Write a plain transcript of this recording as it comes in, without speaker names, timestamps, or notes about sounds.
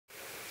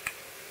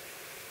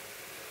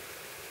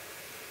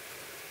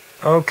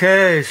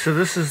Okay, so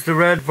this is the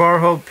red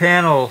Varho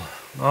panel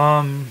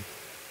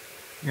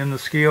in the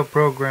scale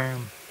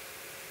program.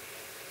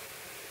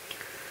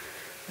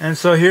 And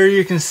so here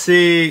you can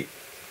see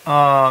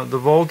the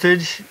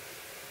voltage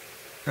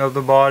of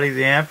the body,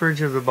 the amperage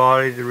of the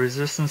body, the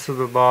resistance of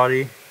the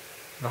body,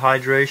 the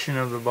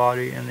hydration of the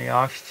body, and the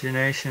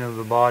oxygenation of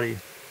the body.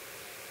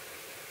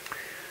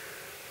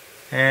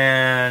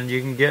 And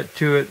you can get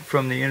to it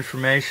from the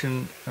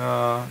information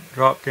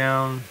drop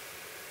down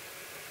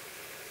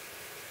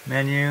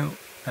menu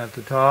at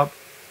the top,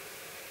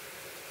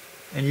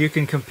 and you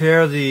can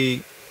compare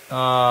the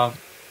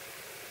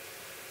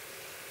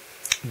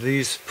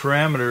these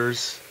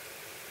parameters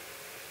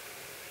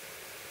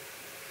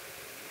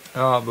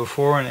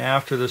before and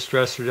after the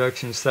stress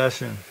reduction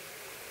session.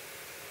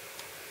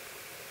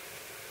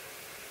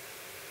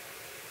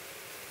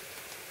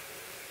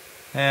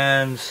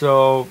 And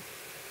so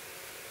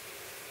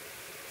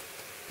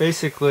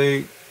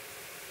basically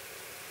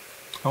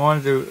I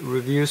wanted to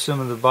review some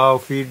of the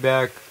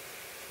biofeedback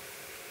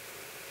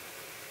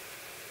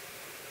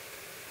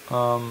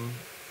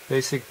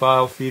basic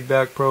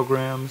biofeedback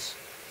programs.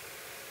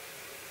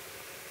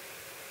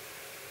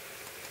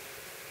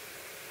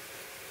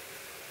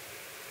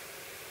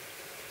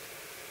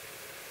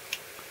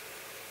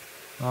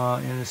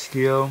 In the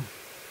scale.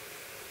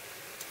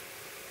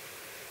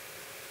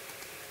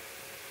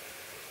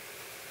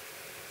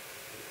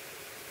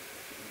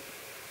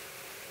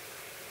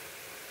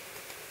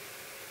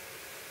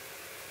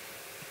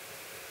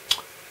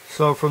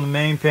 So from the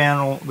main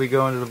panel we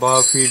go into the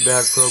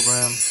biofeedback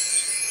program.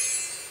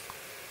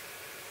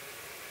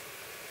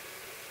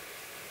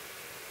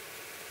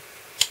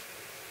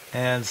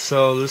 And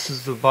so this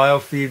is the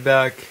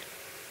biofeedback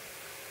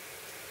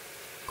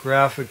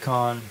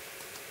graphicon,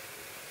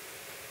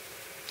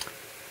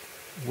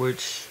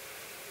 which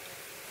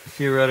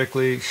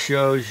theoretically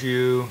shows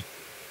you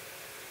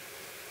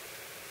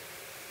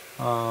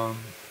the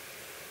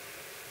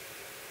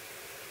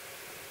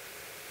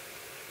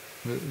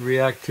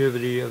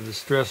reactivity of the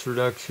stress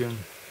reduction.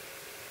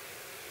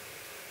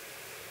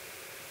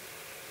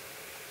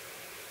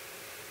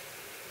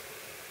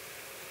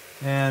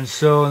 And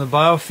so in the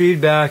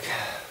biofeedback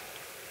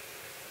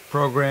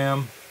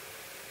program,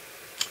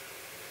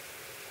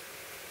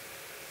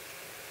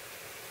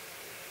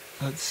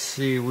 let's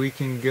see, we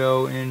can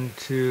go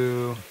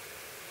into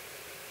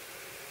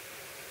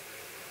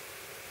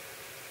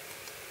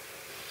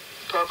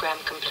program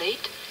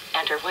complete.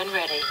 Enter when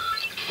ready.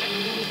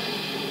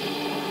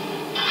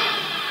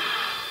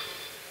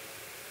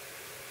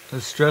 the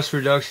stress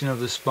reduction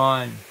of the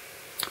spine.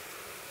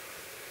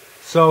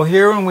 So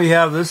here when we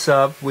have this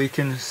up, we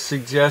can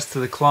suggest to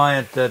the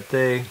client that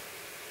they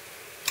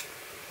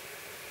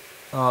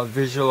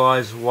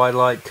visualize white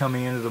light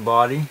coming into the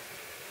body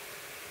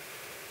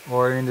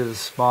or into the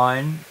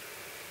spine,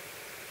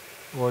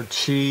 or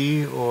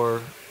chi,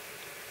 or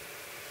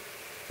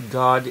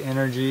God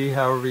energy,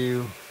 however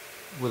you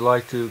would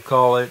like to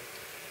call it.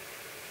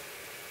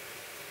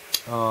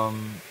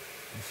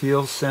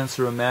 Feel, sense,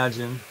 or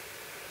imagine.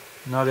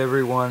 Not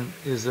everyone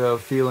is a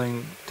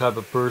feeling type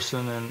of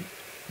person, and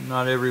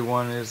not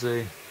everyone is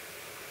a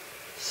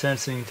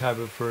sensing type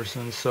of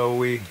person, so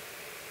we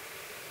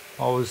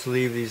always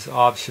leave these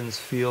options: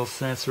 feel,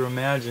 sense, or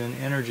imagine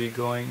energy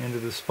going into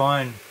the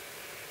spine,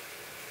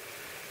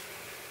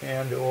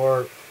 and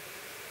or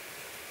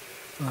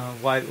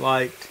white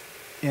light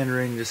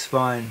entering the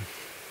spine.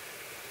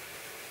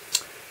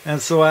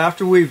 And so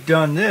after we've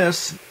done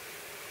this,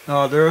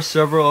 there are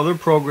several other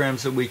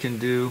programs that we can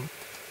do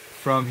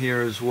from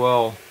here as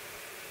well.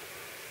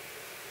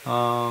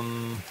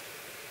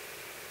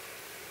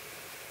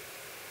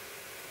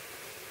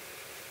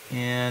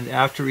 And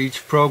after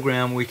each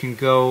program we can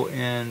go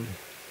and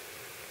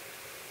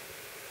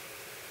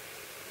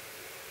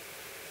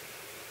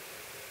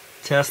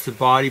test the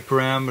body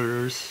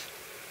parameters,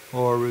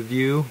 or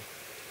review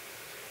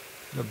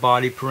the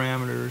body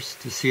parameters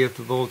to see if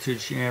the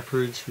voltage,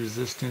 amperage,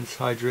 resistance,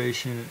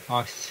 hydration, and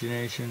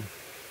oxygenation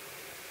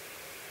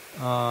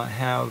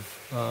have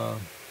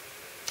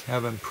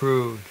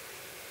improved.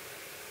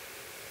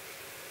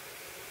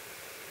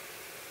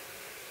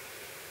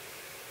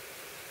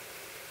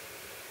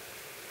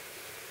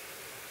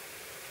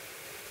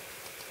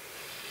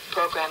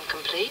 Program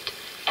complete.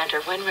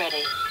 Enter when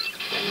ready.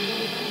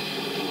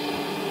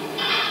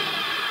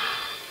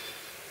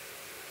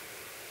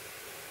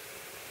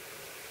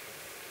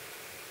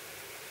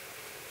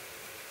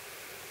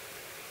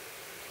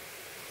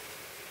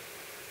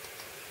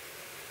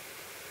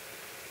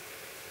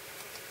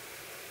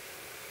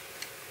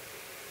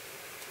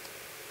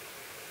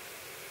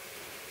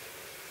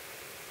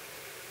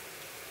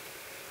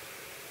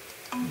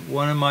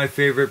 One of my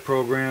favorite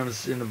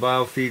programs in the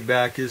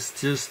biofeedback is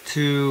just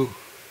to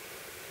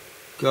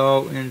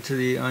go into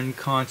the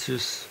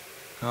unconscious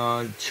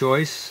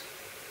choice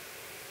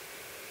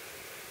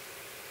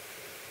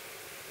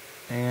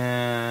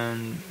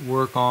and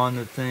work on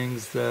the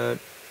things that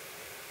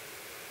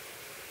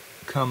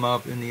come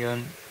up in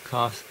the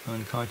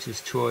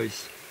unconscious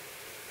choice.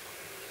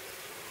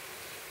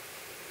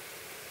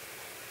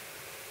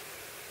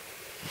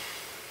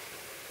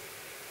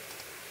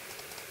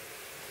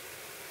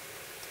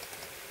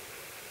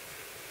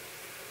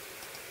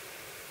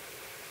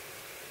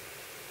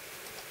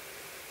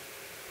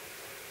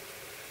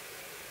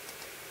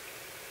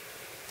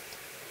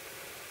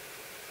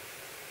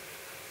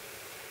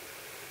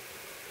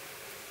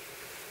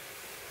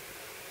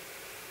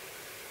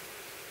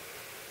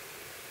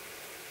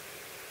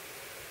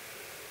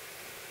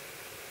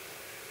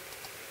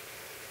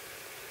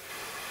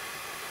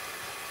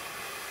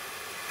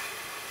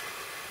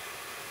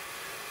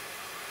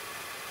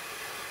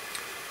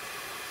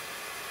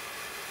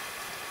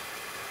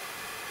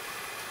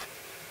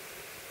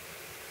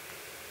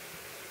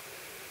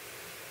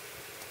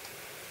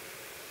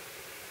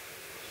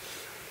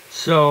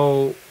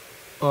 So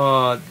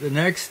the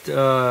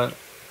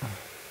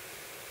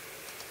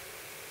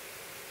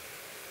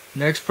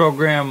next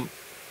program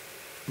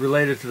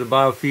related to the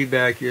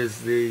biofeedback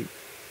is the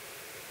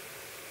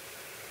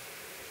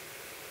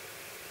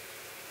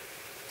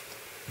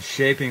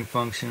shaping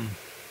function.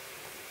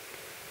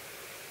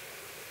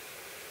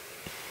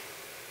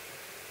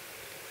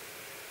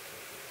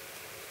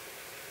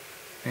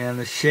 And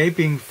the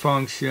shaping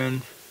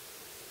function,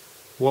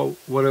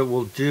 what it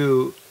will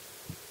do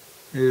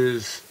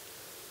is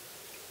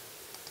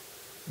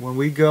when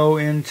we go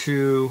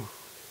into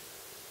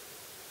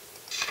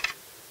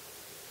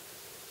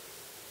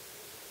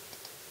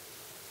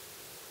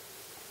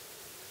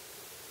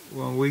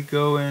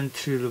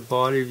the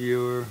body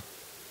viewer,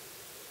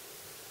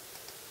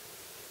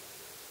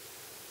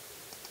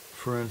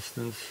 for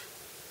instance,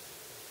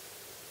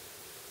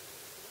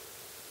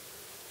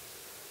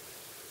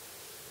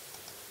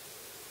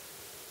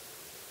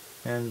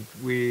 and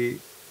we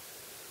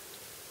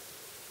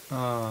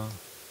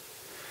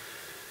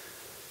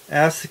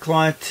ask the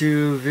client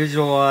to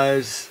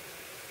visualize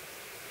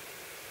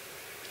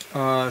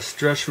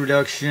stress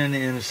reduction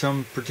in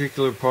some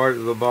particular part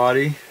of the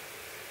body.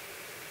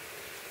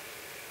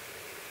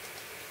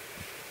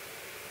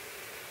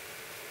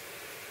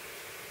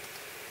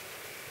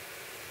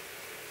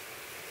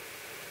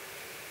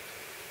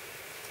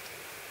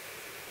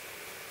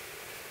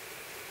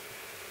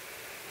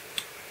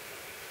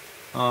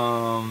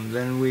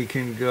 Then we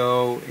can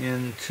go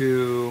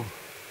into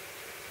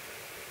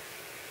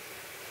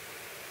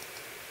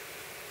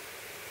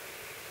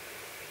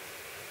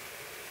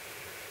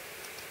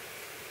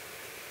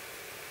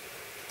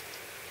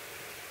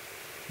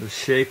the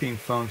shaping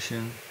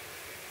function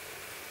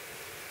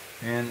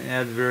and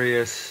add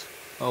various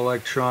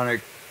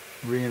electronic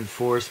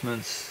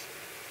reinforcements,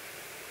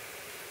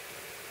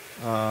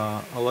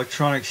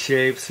 electronic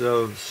shapes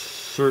of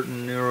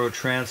certain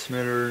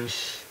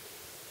neurotransmitters,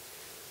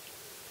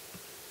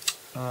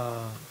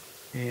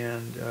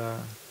 and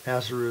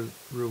as a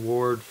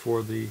reward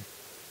for the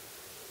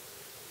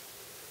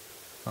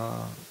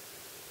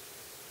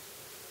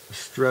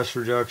stress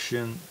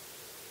reduction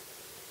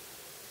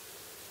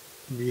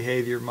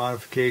behavior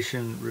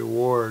modification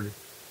reward.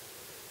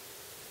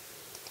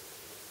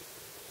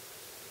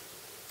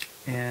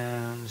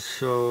 And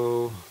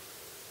so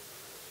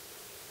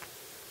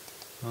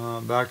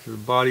back to the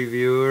body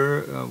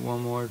viewer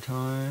one more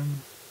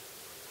time.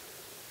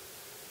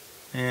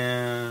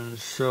 And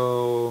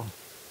so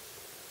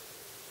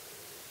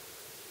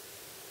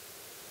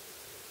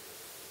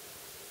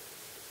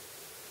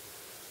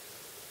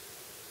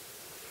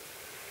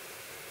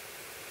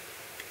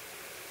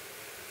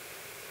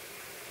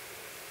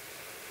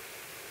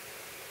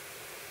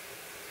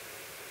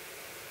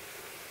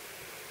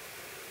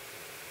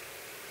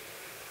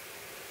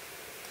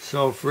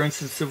for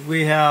instance, if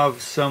we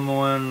have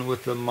someone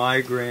with a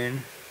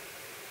migraine,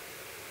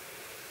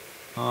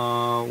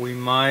 we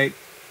might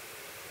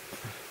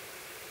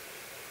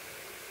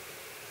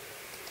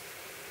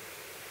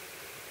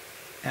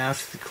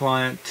ask the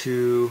client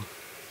to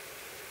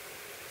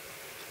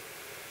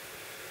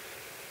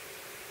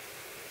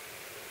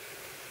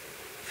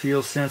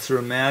feel, sense, or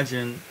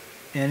imagine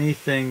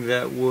anything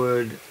that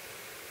would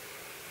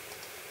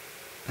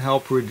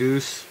help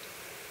reduce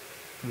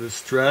the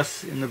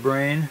stress in the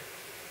brain.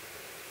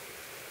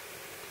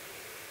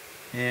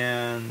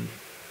 And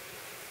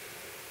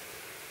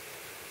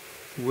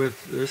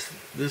with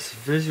this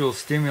visual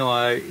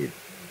stimuli, it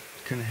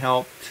can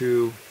help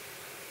to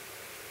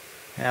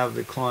have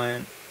the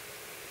client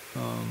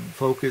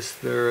focus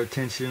their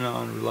attention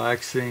on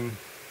relaxing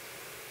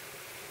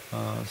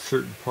a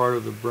certain part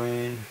of the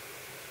brain.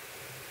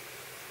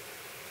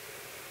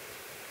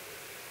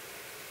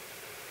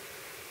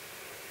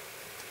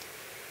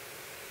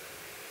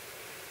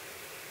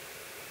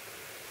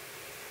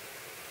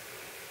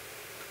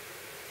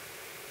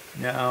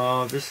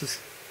 Now this is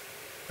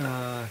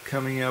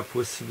coming up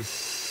with some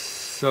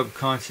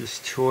subconscious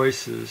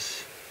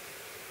choices,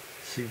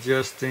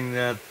 suggesting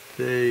that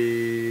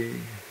the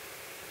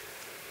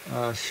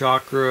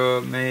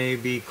chakra may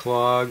be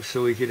clogged,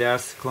 so we could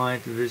ask the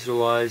client to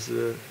visualize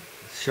the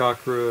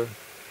chakra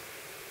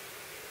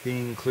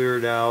being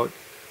cleared out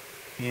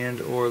and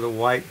or the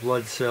white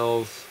blood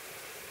cells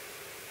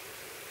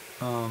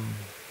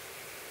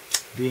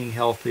being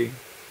healthy.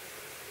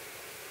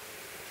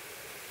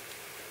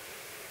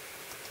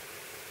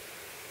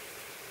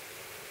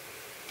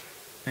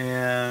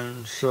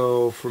 And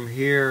so from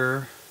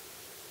here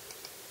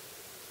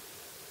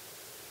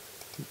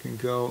you can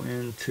go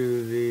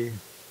into the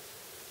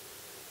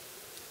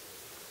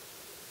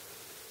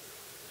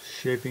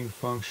shaping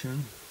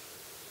function.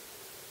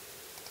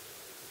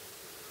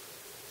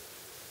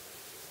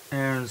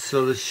 And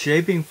so the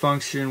shaping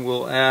function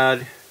will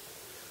add,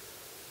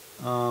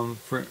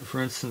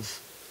 for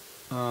instance,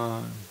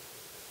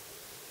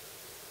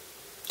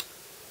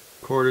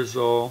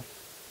 cortisol.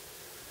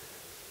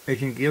 It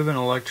can give an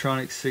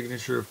electronic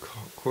signature of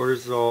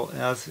cortisol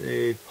as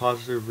a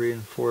positive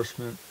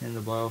reinforcement in the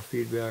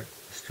biofeedback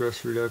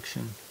stress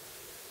reduction.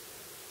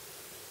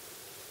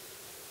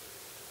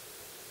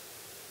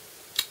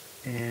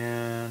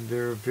 And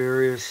there are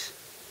various,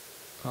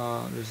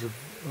 there's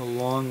a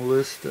long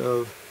list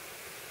of,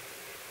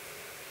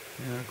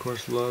 and of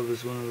course love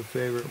is one of the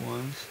favorite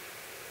ones.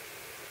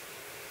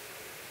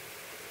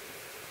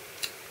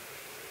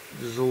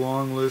 There's a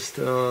long list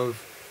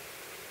of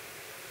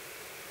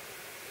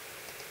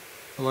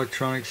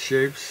electronic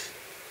shapes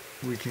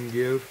we can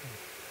give.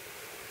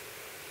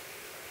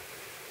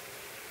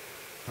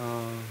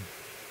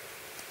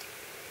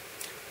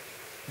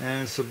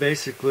 And so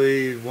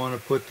basically you want to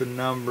put the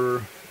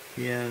number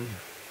in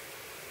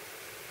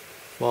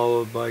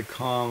followed by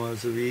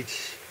commas of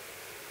each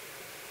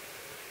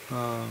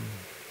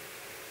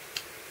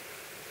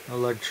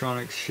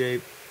electronic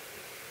shape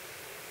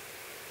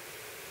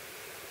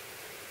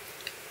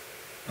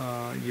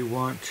you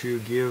want to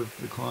give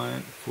the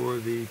client for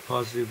the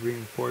positive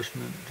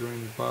reinforcement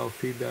during the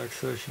biofeedback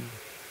session.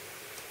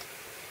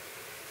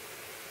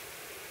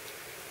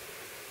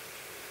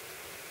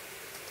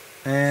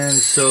 And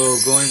so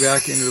going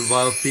back into the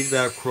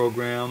biofeedback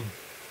program,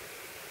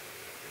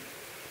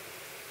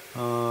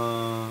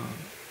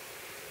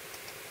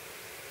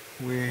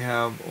 we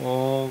have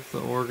all the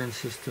organ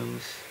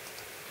systems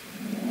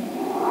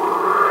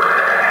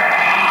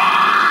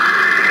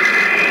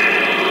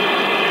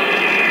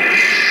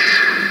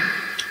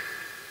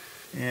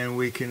and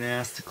we can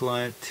ask the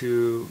client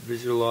to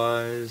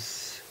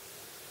visualize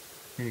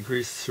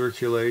increased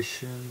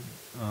circulation,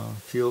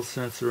 feel,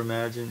 sense, or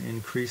imagine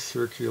increased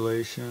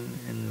circulation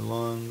in the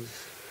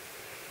lungs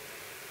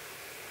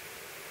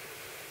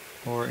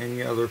or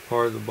any other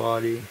part of the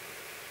body,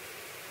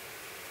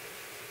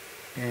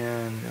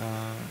 and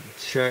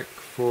check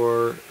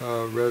for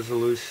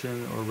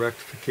resolution or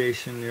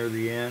rectification near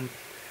the end.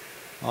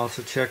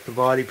 Also check the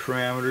body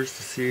parameters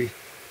to see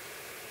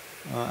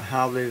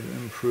how they've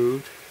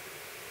improved.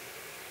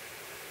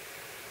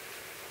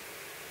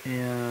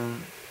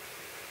 And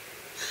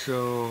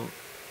so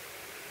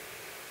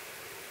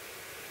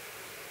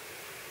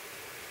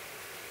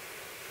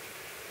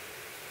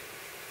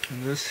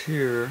this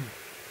here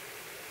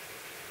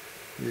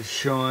is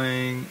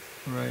showing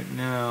right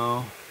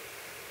now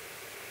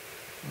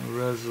a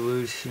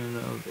resolution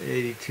of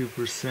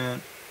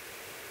 82%.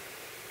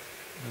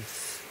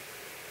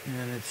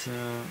 And it's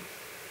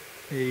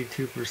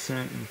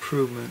 82%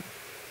 improvement.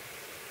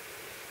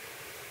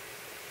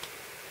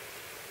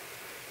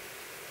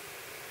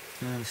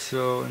 And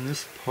so in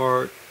this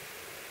part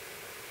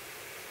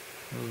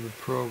of the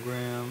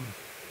program,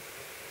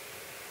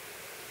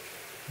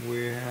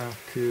 we have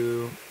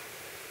to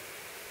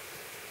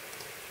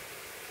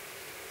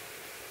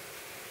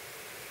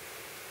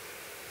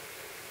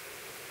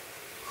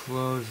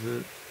close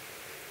it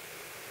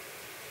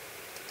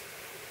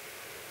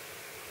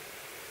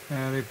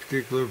at a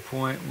particular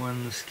point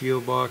when the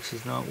scale box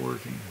is not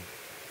working.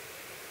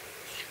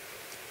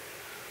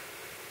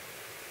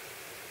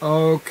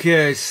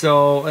 Okay,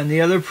 so, and the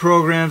other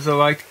programs I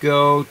like to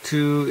go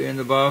to in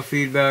the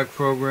biofeedback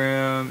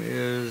program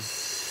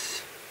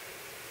is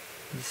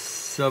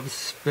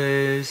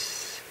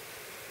Subspace,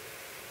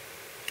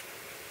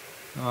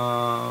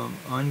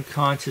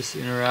 Unconscious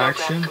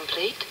Interaction. Program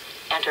complete.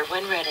 Enter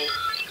when ready.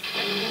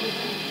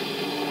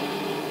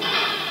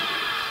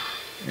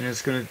 And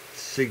it's going to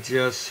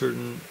suggest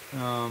certain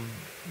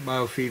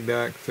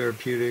biofeedback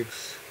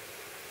therapeutics.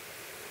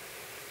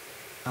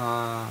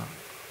 For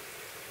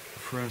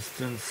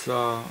instance,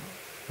 a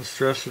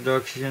stress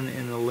reduction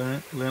in the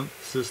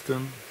lymph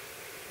system,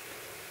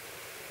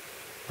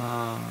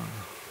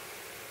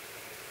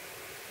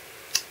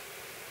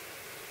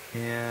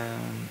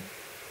 and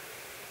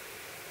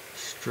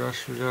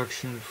stress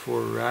reduction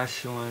for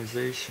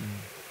rationalization.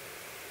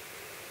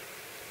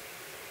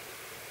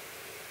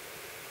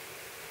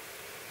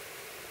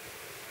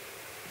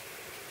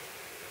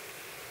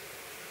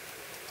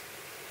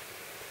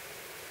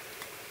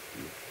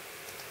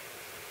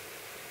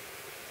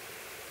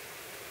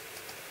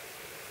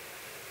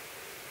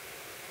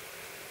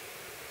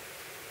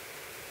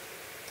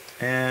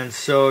 And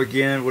so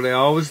again, what I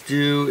always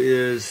do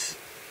is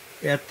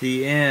at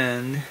the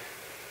end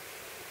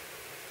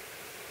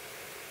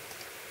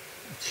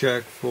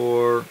check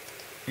for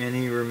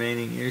any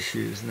remaining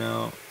issues.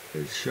 Now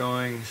it's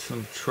showing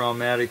some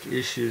traumatic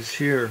issues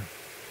here,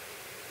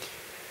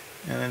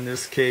 and in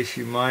this case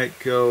you might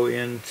go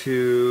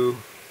into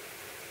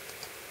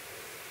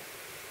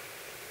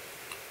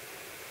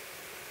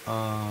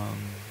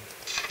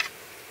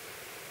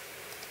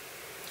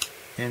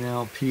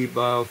NLP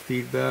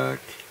biofeedback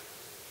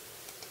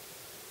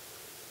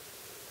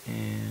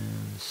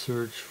and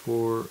search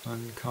for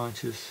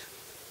unconscious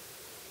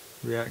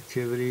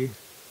reactivity.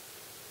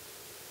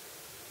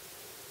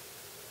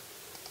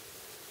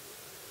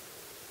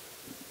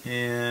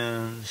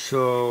 And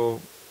so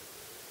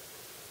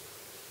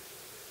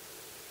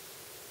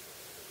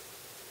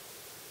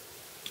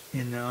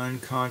in the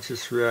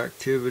unconscious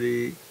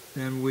reactivity,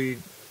 then we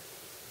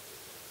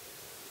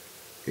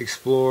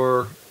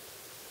explore,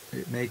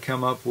 it may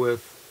come up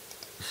with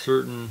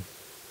certain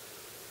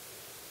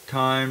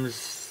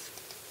times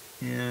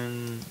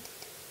in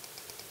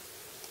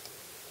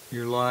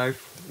your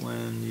life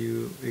when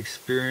you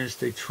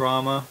experienced a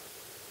trauma,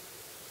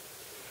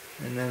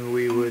 and then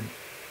we would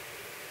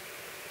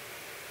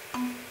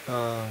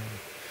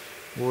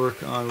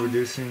work on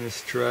reducing the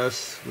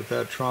stress with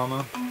that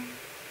trauma.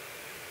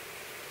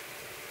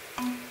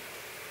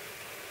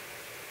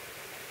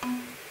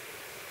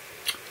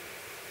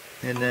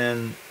 And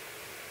then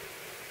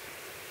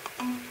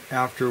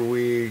after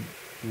we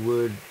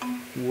would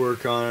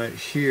work on it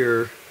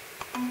here,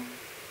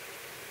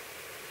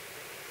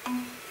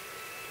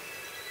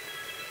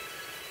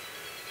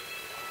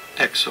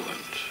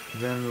 excellent.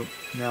 Then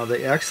now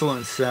the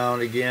excellent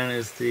sound again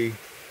is the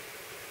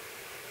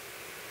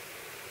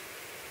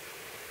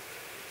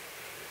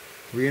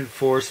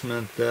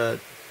reinforcement that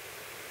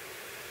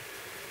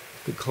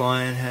the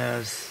client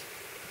has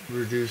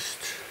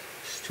reduced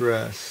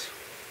stress.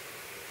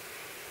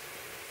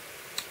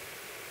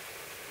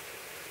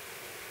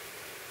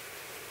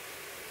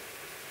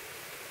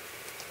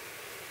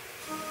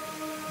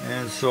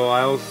 And so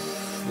I also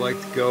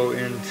like to go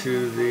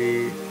into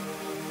the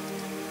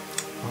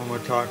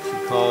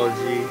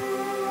homotoxicology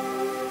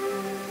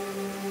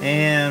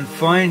and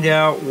find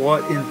out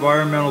what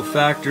environmental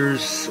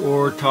factors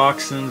or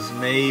toxins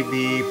may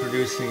be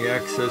producing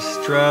excess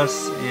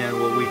stress, and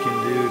what we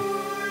can do,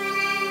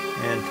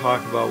 and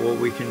talk about what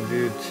we can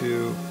do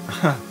to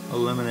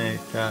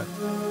eliminate that.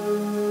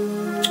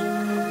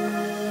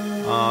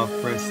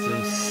 For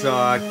instance,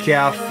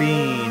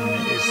 caffeine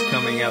is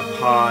coming up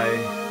high,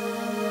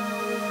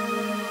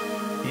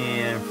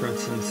 and for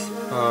instance,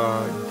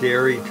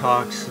 dairy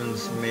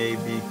toxins may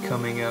be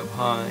coming up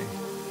high.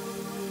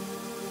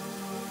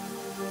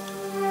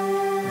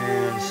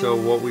 And so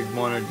what we'd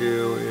want to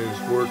do is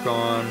work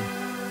on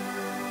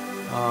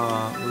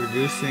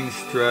reducing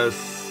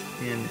stress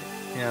in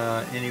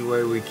any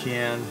way we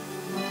can.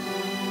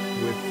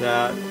 With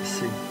that,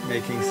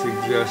 making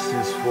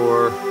suggestions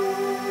for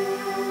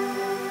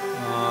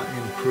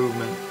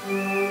improvement.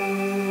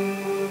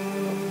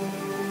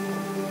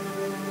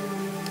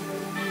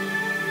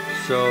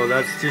 So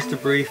that's just a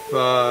brief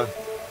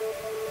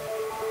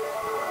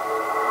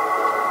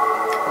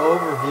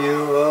overview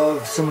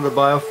of some of the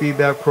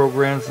biofeedback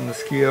programs in the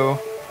SKIO.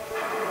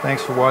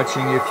 Thanks for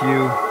watching. If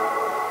you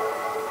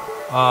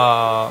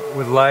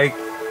would like,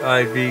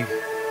 I'd be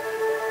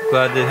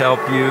glad to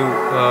help you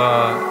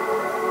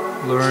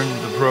learn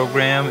the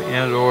program,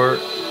 and or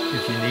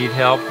if you need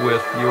help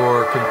with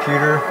your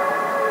computer,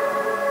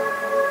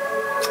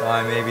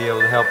 I may be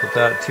able to help with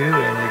that too.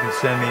 And you can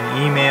send me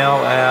an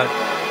email at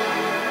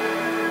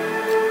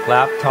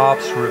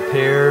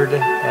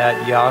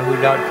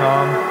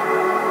laptopsrepaired@yahoo.com.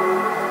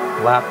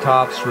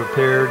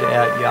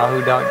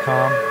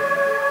 laptopsrepaired@yahoo.com.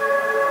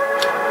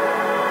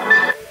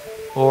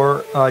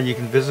 Or you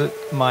can visit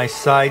my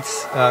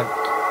sites.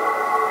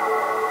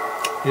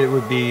 It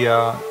would be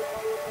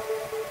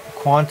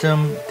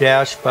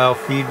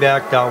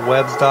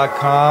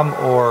quantum-biofeedback.webs.com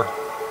or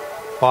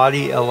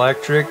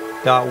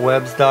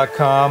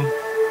bodyelectric.webs.com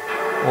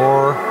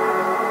or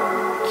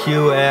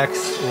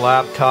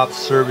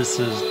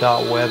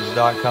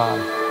qxlaptopservices.webs.com.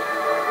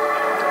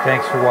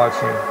 Thanks for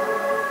watching.